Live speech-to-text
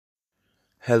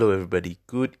Hello, everybody.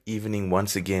 Good evening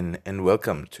once again, and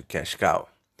welcome to Cash Cow.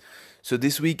 So,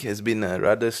 this week has been a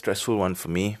rather stressful one for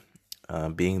me,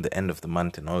 being the end of the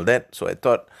month and all that. So, I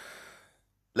thought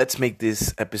let's make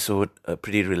this episode a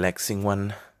pretty relaxing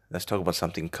one. Let's talk about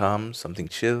something calm, something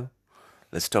chill.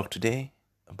 Let's talk today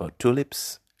about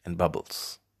tulips and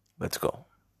bubbles. Let's go.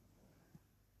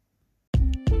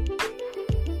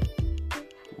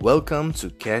 Welcome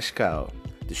to Cash Cow,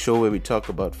 the show where we talk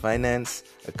about finance,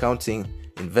 accounting,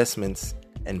 investments,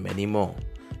 and many more.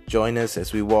 Join us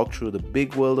as we walk through the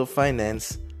big world of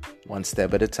finance, one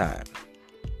step at a time.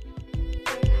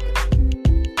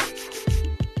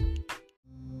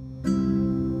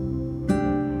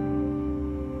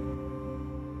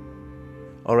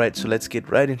 Alright, so let's get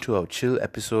right into our chill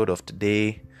episode of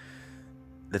today.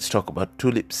 Let's talk about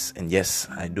tulips. And yes,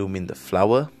 I do mean the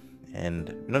flower. And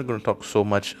we're not going to talk so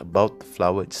much about the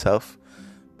flower itself,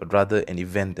 but rather an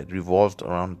event that revolved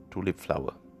around tulip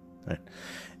flower. Right?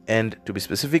 And to be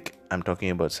specific, I'm talking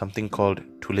about something called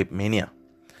Tulip Mania.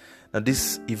 Now,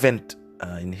 this event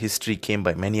in history came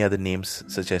by many other names,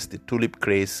 such as the tulip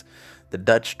craze, the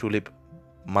Dutch tulip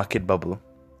market bubble,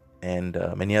 and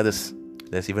many others.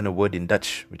 There's even a word in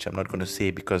Dutch, which I'm not going to say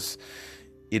because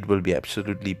it will be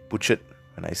absolutely butchered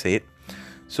when I say it.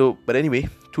 But anyway,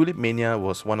 Tulip Mania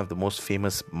was one of the most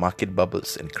famous market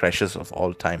bubbles and crashes of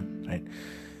all time, right?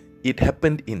 It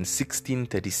happened in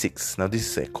 1636. Now, this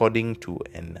is according to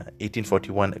an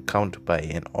 1841 account by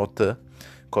an author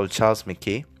called Charles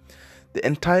Mackay. The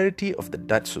entirety of the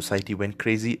Dutch society went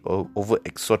crazy over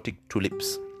exotic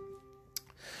tulips.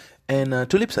 And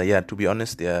tulips are, to be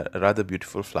honest, they are a rather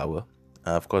beautiful flower.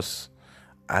 Of course,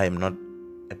 I am not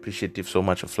appreciative so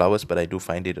much of flowers, but I do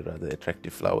find it a rather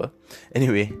attractive flower.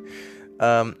 Anyway,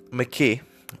 Mackay,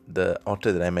 the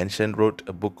author that I mentioned, wrote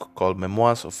a book called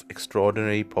Memoirs of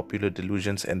Extraordinary Popular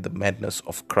Delusions and the Madness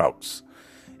of Crowds.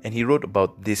 And he wrote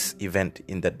about this event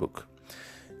in that book.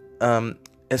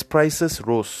 As prices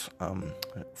rose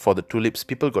for the tulips,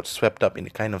 people got swept up in a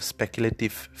kind of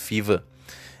speculative fever.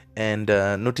 And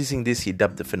noticing this, he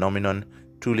dubbed the phenomenon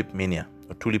Tulip Mania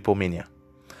or Tulipomania.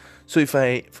 So if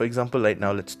I, for example, right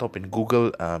now, let's stop and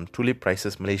Google tulip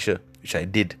prices Malaysia, which I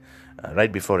did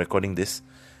right before recording this,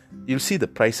 you'll see the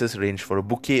prices range for a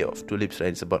bouquet of tulips, right?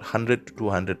 It's about 100 to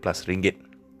 200 plus ringgit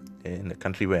in the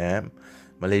country where I am,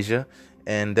 Malaysia.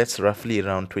 And that's roughly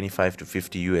around 25 to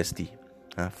 50 USD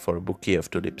for a bouquet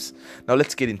of tulips. Now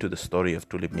let's get into the story of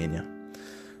Tulip Mania.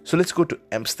 So let's go to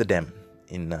Amsterdam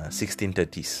in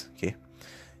 1630s, okay?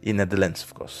 In Netherlands,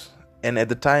 of course. And at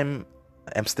the time,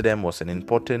 Amsterdam was an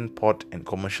important port and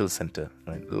commercial center,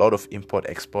 right? A lot of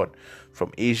import-export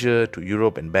from Asia to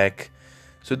Europe and back.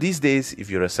 So these days, if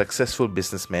you're a successful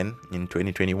businessman in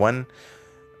 2021,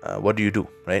 what do,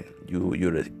 right?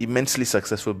 You're an immensely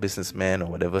successful businessman or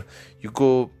whatever. You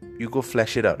go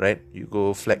flash it out, right? You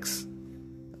go flex.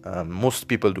 Most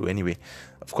people do anyway.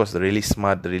 Of course, the really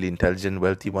smart, the really intelligent,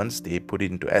 wealthy ones, they put it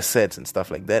into assets and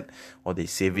stuff like that, or they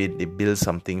save it, they build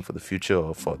something for the future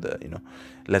or for the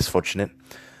less fortunate.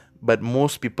 But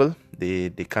most people, they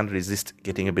can't resist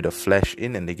getting a bit of flash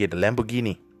in, and they get a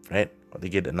Lamborghini, right? Or they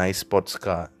get a nice sports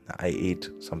car,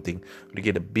 i8 something. Or they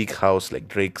get a big house like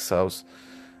Drake's house,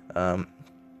 and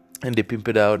they pimp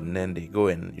it out, and then they go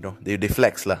and they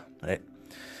flex lah, right?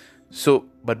 So,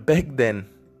 but back then,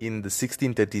 in the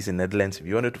 1630s in Netherlands, if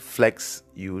you wanted to flex,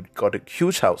 you got a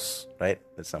huge house, right?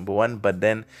 That's number one. But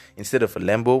then instead of a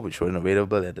Lambo, which wasn't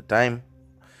available at the time,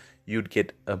 you'd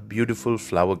get a beautiful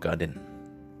flower garden.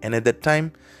 And at that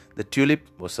time, the tulip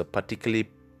was a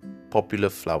particularly popular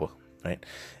flower, right?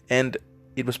 And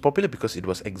it was popular because it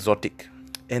was exotic.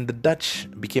 And the Dutch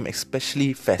became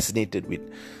especially fascinated with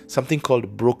something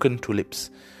called broken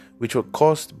tulips, which were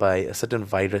caused by a certain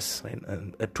virus, right?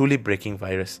 A tulip breaking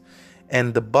virus.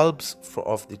 And the bulbs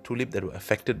of the tulip that were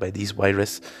affected by these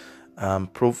virus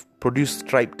produced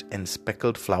striped and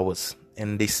speckled flowers.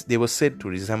 And they were said to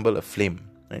resemble a flame.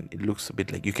 And it looks a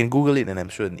bit like, you can Google it and I'm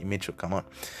sure an image will come out.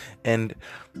 And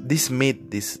this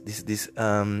made this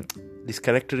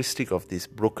characteristic of this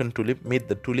broken tulip made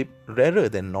the tulip rarer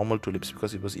than normal tulips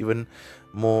because it was even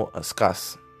more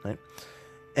scarce, right?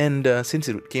 And since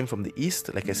it came from the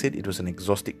east, like I said, it was an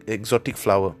exotic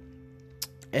flower.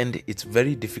 And it's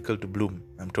very difficult to bloom,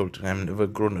 I'm told. I've never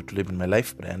grown a tulip in my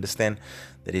life, but I understand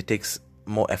that it takes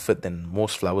more effort than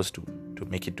most flowers to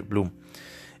make it to bloom.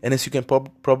 And as you can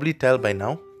probably tell by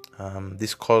now,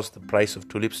 this caused the price of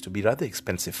tulips to be rather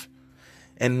expensive.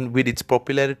 And with its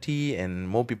popularity and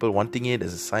more people wanting it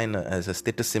as a sign, as a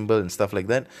status symbol and stuff like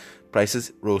that,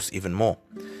 prices rose even more.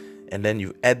 And then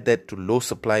you add that to low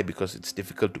supply because it's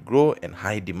difficult to grow and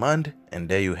high demand, and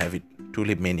there you have it,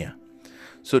 Tulip Mania.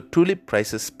 So tulip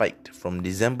prices spiked from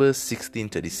December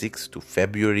 1636 to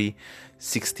February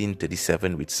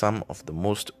 1637, with some of the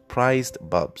most prized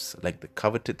bulbs, like the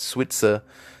coveted Switzer,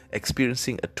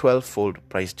 experiencing a 12-fold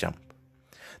price jump.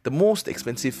 The most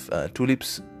expensive tulip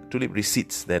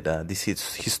receipts that this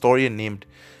historian named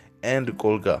And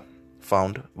Golga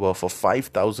found were for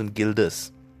 5,000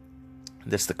 guilders.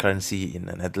 That's the currency in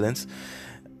the Netherlands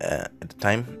at the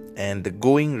time. And the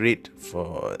going rate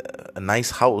for a nice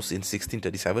house in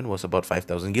 1637 was about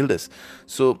 5,000 guilders.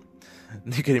 So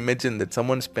you can imagine that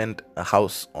someone spent a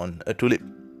house on a tulip.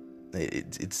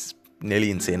 It's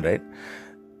nearly insane, right?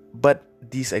 But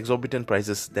these exorbitant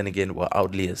prices, then again, were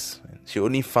outliers. She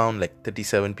only found like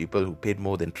 37 people who paid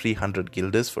more than 300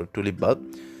 guilders for a tulip bulb,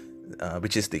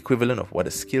 which is the equivalent of what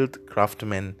a skilled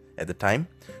craftsman at the time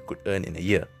could earn in a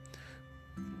year.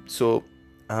 So,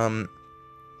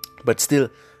 but still,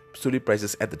 tulip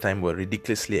prices at the time were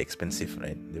ridiculously expensive,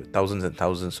 right? There were thousands and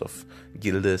thousands of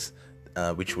guilders,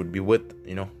 which would be worth,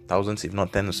 thousands, if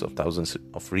not tens of thousands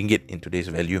of ringgit in today's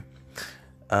value.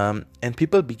 And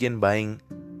people began buying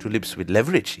tulips with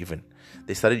leverage even.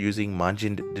 They started using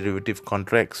margin derivative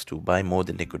contracts to buy more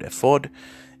than they could afford.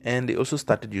 And they also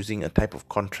started using a type of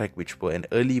contract which were an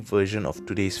early version of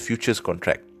today's futures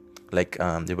contract. Like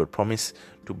they were promised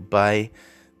to buy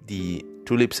the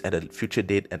tulips at a future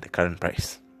date at the current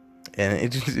price. And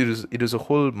it was a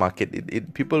whole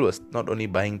market. People was not only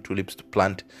buying tulips to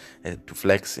plant, to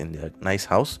flex in their nice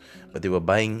house, but they were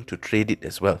buying to trade it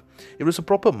as well. It was a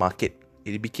proper market.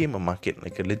 It became a market,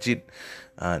 like a legit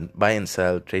buy and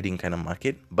sell trading kind of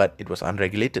market, but it was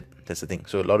unregulated. That's the thing.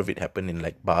 So a lot of it happened in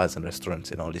like bars and restaurants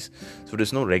and all this. So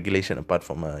there's no regulation apart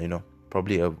from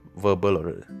probably a verbal or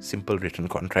a simple written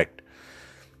contract.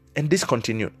 And this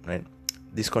continued, right?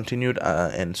 This continued,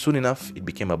 and soon enough it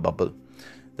became a bubble.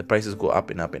 The prices go up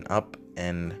and up and up,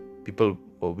 and people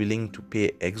were willing to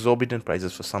pay exorbitant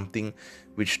prices for something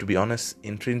which, to be honest,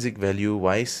 intrinsic value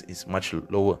wise is much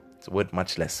lower. It's worth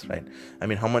much less, right? I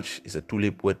mean, how much is a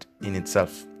tulip worth in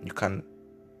itself?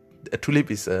 A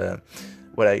tulip is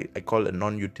what I call a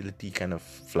non-utility kind of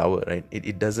flower, right?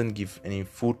 It doesn't give any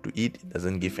food to eat. It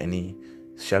doesn't give any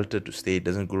shelter to stay. It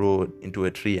doesn't grow into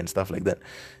a tree and stuff like that.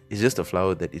 It's just a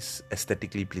flower that is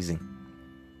aesthetically pleasing.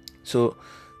 So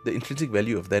the intrinsic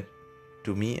value of that,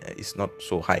 to me, is not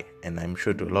so high, and I'm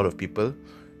sure to a lot of people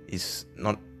is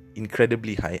not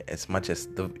incredibly high as much as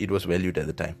it was valued at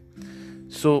the time.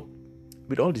 So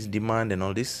with all this demand and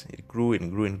all this, it grew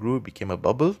and grew and grew. It became a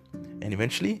bubble, and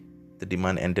eventually the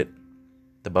demand ended.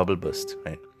 The bubble burst,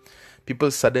 right?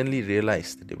 People suddenly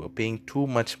realized that they were paying too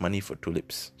much money for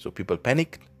tulips. So people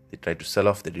panicked. They tried to sell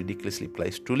off the ridiculously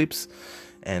priced tulips,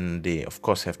 and they of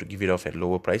course have to give it off at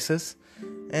lower prices.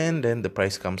 And then the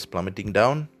price comes plummeting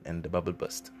down and the bubble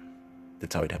burst.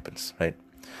 That's how it happens, right?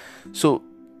 So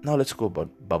now let's go about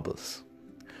bubbles.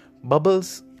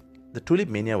 Bubbles, the tulip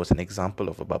mania was an example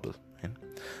of a bubble. Right?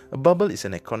 A bubble is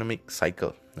an economic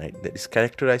cycle, right, that is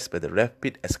characterized by the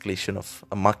rapid escalation of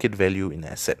a market value in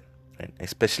an asset, right,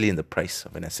 especially in the price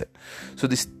of an asset. So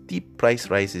this steep price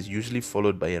rise is usually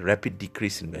followed by a rapid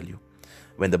decrease in value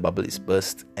when the bubble is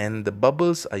burst, and the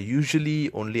bubbles are usually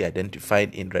only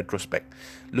identified in retrospect.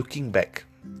 Looking back,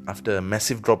 after a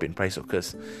massive drop in price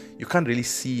occurs, you can't really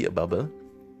see a bubble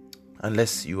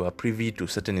unless you are privy to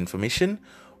certain information,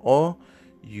 or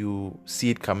you see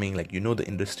it coming, like the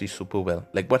industry super well,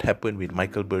 like what happened with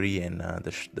Michael Burry and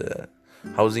the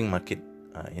housing market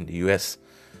in the US.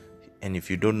 And if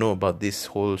you don't know about this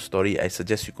whole story, I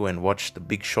suggest you go and watch The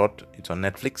Big Short. It's on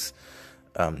Netflix.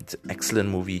 It's an excellent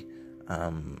movie.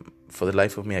 For the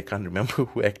life of me, I can't remember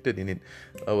who acted in it.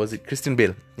 Was it Christian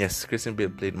Bale? Yes, Christian Bale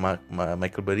played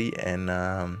Michael Burry, and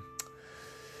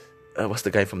what's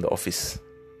the guy from The Office?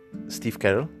 Steve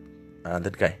Carell?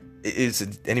 That guy. It's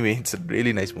a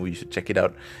really nice movie. You should check it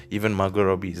out. Even Margot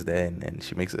Robbie is there, and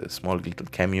she makes a small little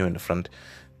cameo in the front,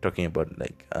 talking about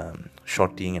like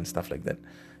shorting and stuff like that,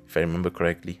 if I remember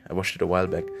correctly. I watched it a while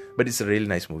back, but it's a really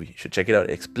nice movie. You should check it out.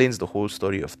 It explains the whole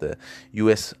story of the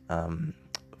US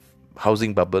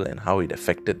housing bubble and how it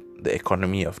affected the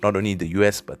economy of not only the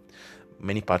US but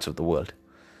many parts of the world.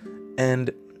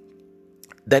 And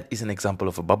that is an example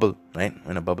of a bubble, right?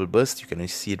 When a bubble bursts, you can only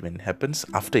see it when it happens,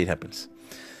 after it happens.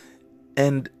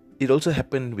 And it also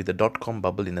happened with the .com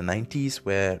bubble in the 90s,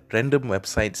 where random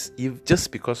websites,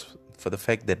 just because for the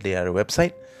fact that they are a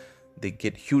website, they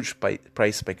get huge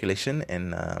price speculation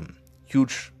and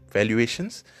huge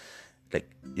valuations, like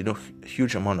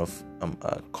huge amount of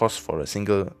cost for a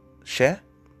single share,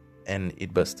 and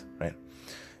it burst, right?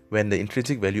 When the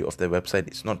intrinsic value of the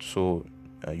website is not so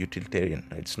utilitarian.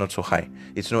 It's not so high.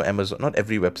 It's no Amazon. Not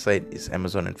every website is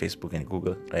Amazon and Facebook and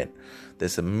Google, right?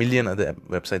 There's a million other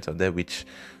websites out there which,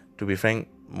 to be frank,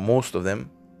 most of them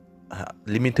are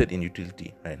limited in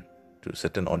utility, right, to a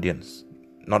certain audience.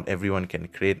 Not everyone can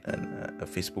create a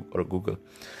Facebook or a Google.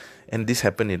 And this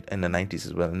happened in the 90s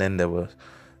as well. And then there was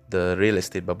the real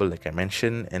estate bubble, like I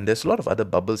mentioned, and there's a lot of other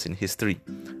bubbles in history.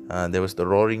 There was the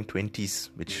Roaring 20s,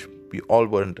 which we all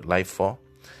weren't alive for,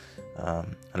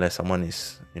 unless someone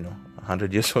is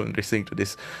 100 years old and listening to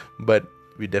this, but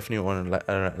we definitely weren't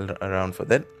around for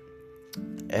that.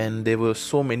 And there were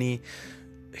so many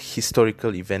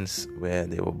historical events where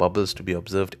there were bubbles to be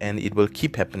observed, and it will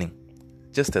keep happening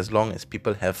just as long as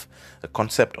people have a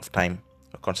concept of time,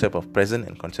 a concept of present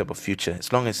and concept of future.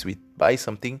 As long as we buy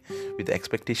something with the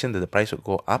expectation that the price will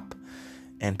go up,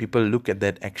 and people look at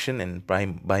that action and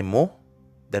buy more,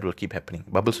 that will keep happening.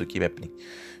 Bubbles will keep happening.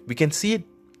 We can see it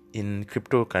in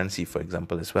cryptocurrency, for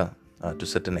example, as well, to a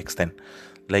certain extent.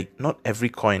 Like, not every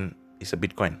coin is a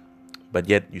Bitcoin, but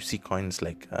yet you see coins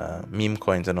like meme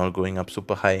coins and all going up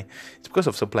super high. It's because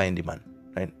of supply and demand,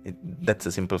 right? That's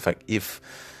a simple fact. If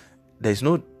there's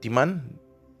no demand,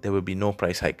 there will be no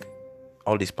price hike.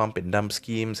 All these pump and dump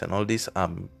schemes and all this,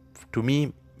 to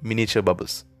me, miniature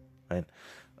bubbles, right?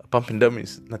 A pump and dump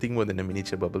is nothing more than a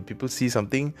miniature bubble. People see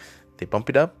something, they pump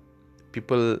it up.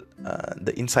 People,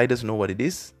 the insiders know what it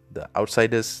is. The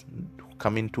outsiders who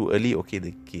come in too early, okay,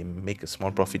 they can make a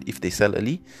small profit if they sell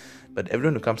early. But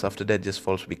everyone who comes after that just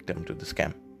falls victim to the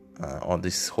scam or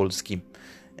this whole scheme.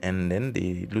 And then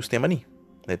they lose their money.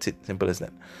 That's it, simple as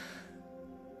that.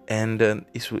 And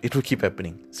it will keep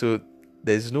happening. So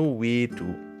there's no way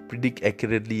to predict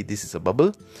accurately this is a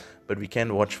bubble, but we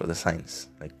can watch for the signs.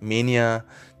 Like mania,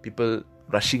 people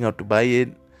rushing out to buy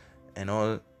it and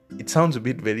all. It sounds a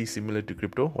bit very similar to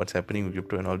crypto, what's happening with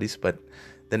crypto and all this, but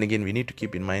then again, we need to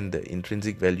keep in mind the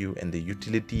intrinsic value and the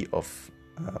utility of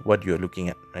what you're looking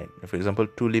at, right? For example,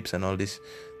 tulips and all this,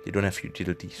 they don't have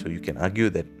utility. So you can argue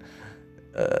that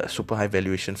super high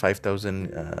valuation,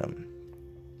 5,000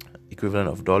 equivalent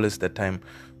of dollars that time,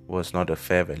 was not a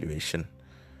fair valuation.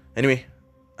 Anyway,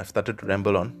 I've started to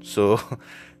ramble on, so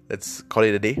let's call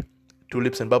it a day.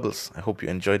 Tulips and bubbles. I hope you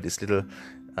enjoyed this little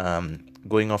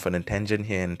going off on a tangent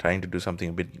here and trying to do something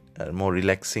a bit more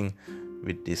relaxing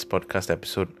with this podcast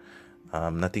episode.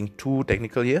 Nothing too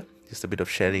technical here, just a bit of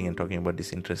sharing and talking about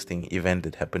this interesting event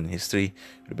that happened in history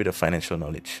with a bit of financial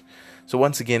knowledge. So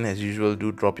once again, as usual,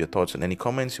 do drop your thoughts on any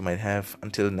comments you might have.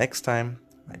 Until next time,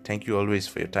 I thank you always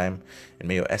for your time, and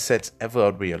may your assets ever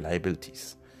outweigh your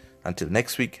liabilities. Until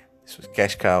next week, this was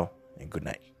Cash Cow, and good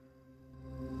night.